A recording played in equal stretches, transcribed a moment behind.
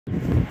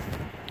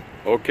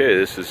Okay,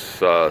 this is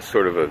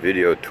sort of a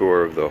video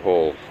tour of the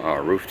whole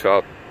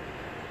rooftop.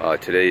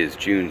 Today is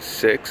June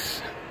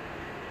 6th.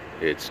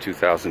 It's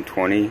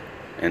 2020,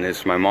 and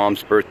it's my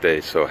mom's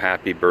birthday, so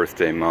happy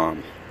birthday,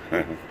 Mom.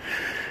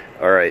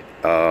 Alright,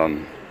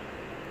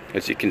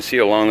 as you can see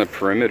along the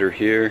perimeter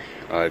here,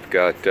 I've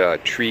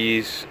got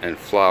trees and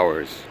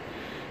flowers,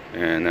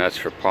 and that's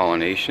for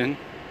pollination.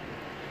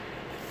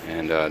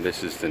 And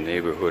this is the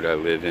neighborhood I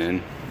live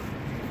in.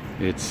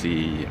 It's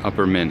the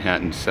Upper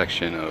Manhattan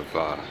section of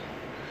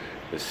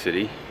the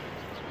city.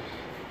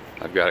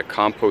 I've got a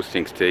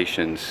composting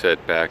station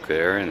set back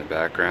there in the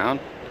background.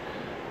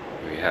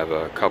 We have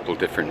a couple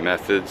different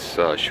methods,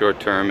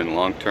 short-term and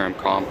long-term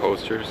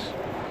composters.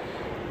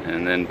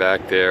 And then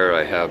back there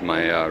I have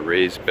my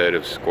raised bed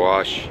of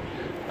squash.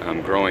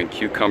 I'm growing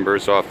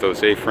cucumbers off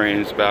those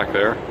A-frames back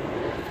there.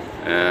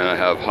 And I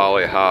have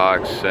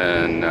hollyhocks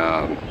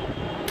and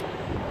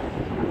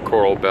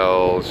coral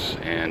bells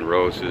and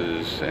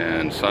roses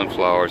and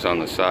sunflowers on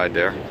the side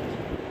there.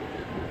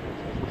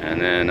 And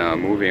then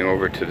moving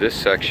over to this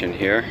section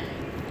here,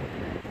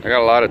 I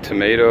got a lot of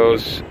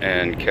tomatoes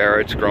and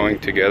carrots growing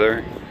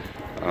together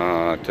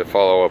to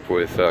follow up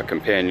with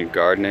companion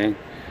gardening.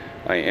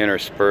 I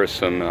intersperse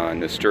some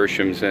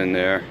nasturtiums in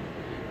there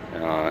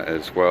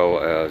as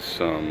well as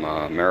some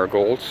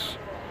marigolds.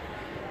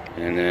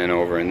 And then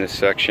over in this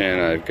section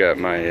I've got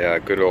my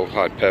good old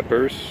hot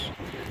peppers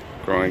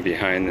growing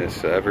behind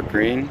this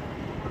evergreen,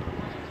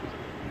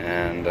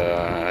 and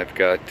I've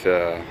got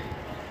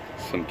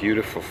some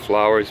beautiful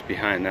flowers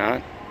behind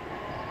that.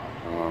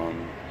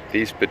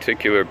 These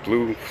particular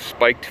blue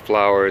spiked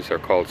flowers are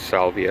called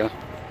salvia,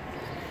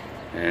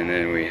 and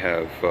then we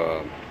have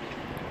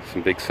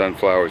some big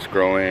sunflowers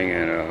growing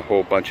and a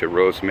whole bunch of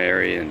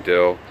rosemary and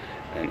dill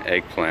and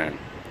eggplant.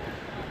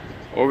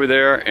 Over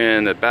there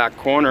in the back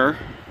corner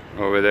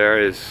over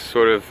there is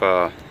sort of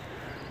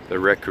the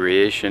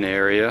recreation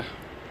area,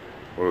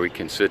 where we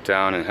can sit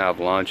down and have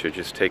lunch or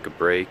just take a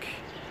break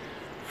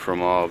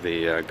from all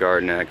the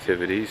garden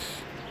activities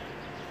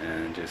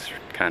and just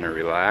kind of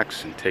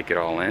relax and take it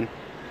all in.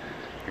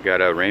 I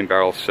got a rain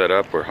barrel set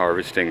up. We're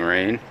harvesting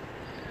rain.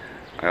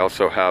 I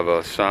also have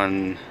a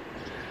sun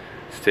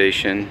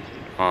station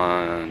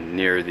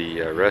near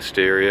the rest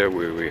area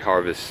where we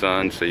harvest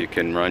sun, so you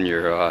can run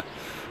your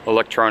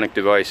electronic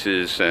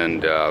devices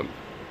and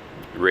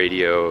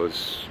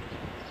radios,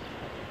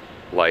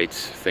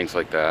 lights, things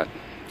like that.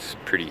 It's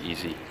pretty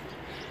easy.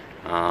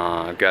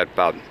 I've got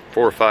about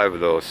 4 or 5 of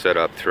those set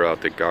up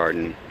throughout the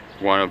garden.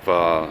 One of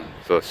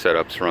those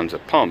setups runs a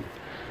pump,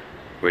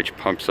 which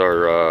pumps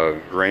our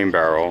rain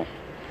barrel.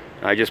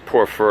 I just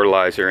pour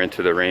fertilizer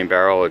into the rain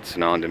barrel. It's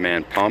an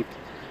on-demand pump,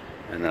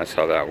 and that's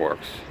how that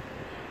works.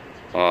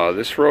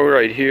 This row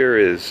right here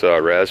is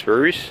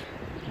raspberries,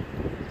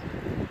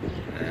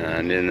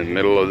 and in the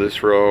middle of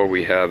this row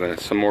we have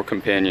some more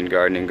companion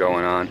gardening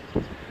going on.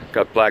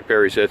 Got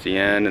blackberries at the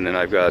end, and then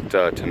I've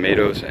got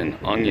tomatoes and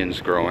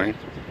onions growing,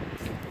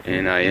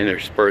 and I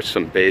intersperse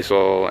some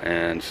basil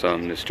and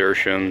some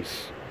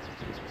nasturtiums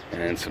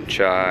and some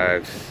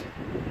chives,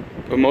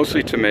 but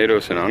mostly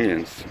tomatoes and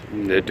onions.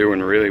 They're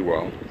doing really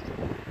well.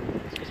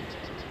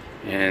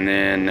 And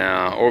then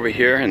over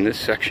here in this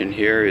section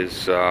here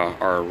is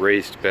our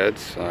raised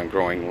beds,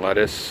 growing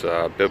lettuce,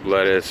 bib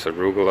lettuce,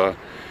 arugula,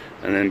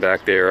 and then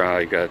back there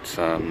I got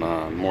some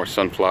more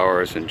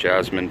sunflowers and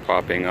jasmine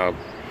popping up.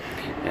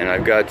 And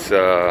I've got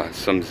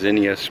some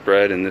zinnia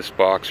spread in this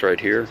box right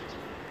here,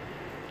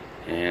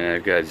 and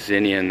I've got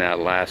zinnia in that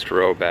last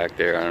row back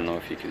there. I don't know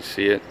if you can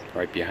see it,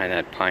 right behind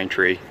that pine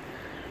tree.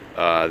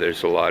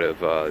 There's a lot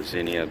of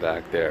zinnia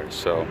back there.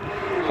 So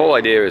the whole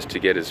idea is to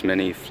get as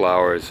many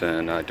flowers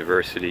and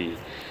diversity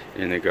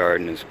in the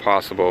garden as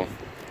possible,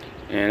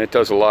 and it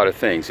does a lot of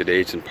things. It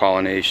aids in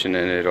pollination,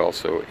 and it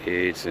also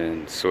aids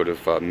in sort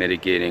of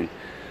mitigating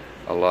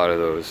a lot of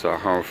those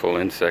harmful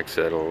insects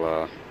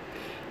that'll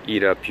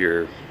eat up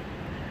your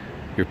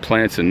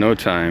plants in no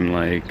time,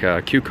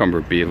 like cucumber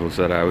beetles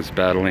that I was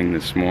battling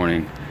this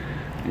morning.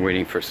 I'm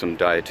waiting for some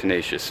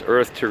diatomaceous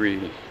earth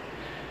to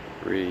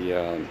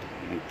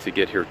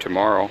get here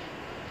tomorrow,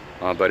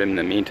 but in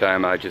the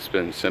meantime I've just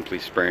been simply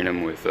spraying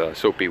them with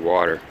soapy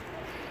water,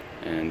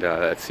 and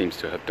that seems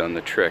to have done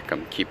the trick.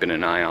 I'm keeping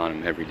an eye on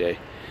them every day.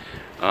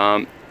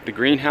 The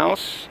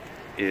greenhouse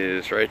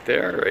is right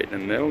there, right in the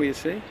middle, you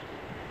see,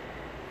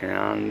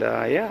 and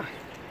yeah,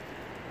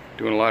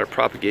 doing a lot of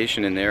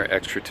propagation in there.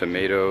 Extra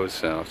tomatoes,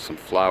 some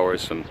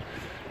flowers, some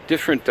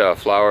different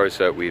flowers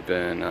that we've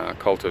been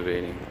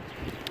cultivating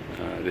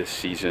this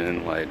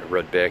season, like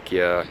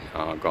Rudbeckia,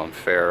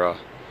 Gonfera,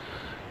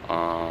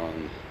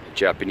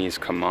 Japanese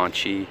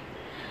Comanche,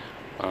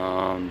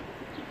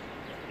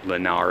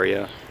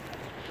 Linaria.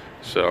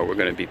 So we're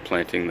going to be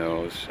planting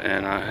those,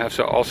 and I have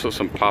also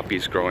some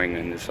poppies growing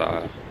in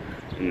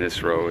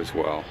this row as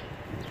well.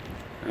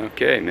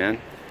 Okay, man,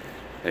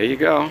 there you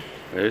go.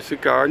 There's the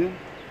garden.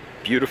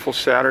 Beautiful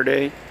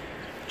Saturday,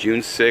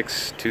 June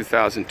 6,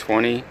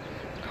 2020.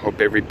 I hope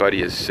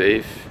everybody is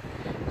safe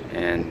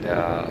and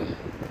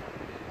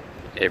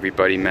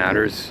everybody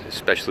matters,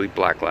 especially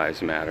Black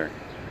Lives Matter.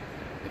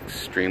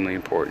 Extremely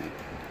important.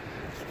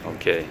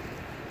 Okay,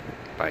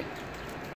 bye.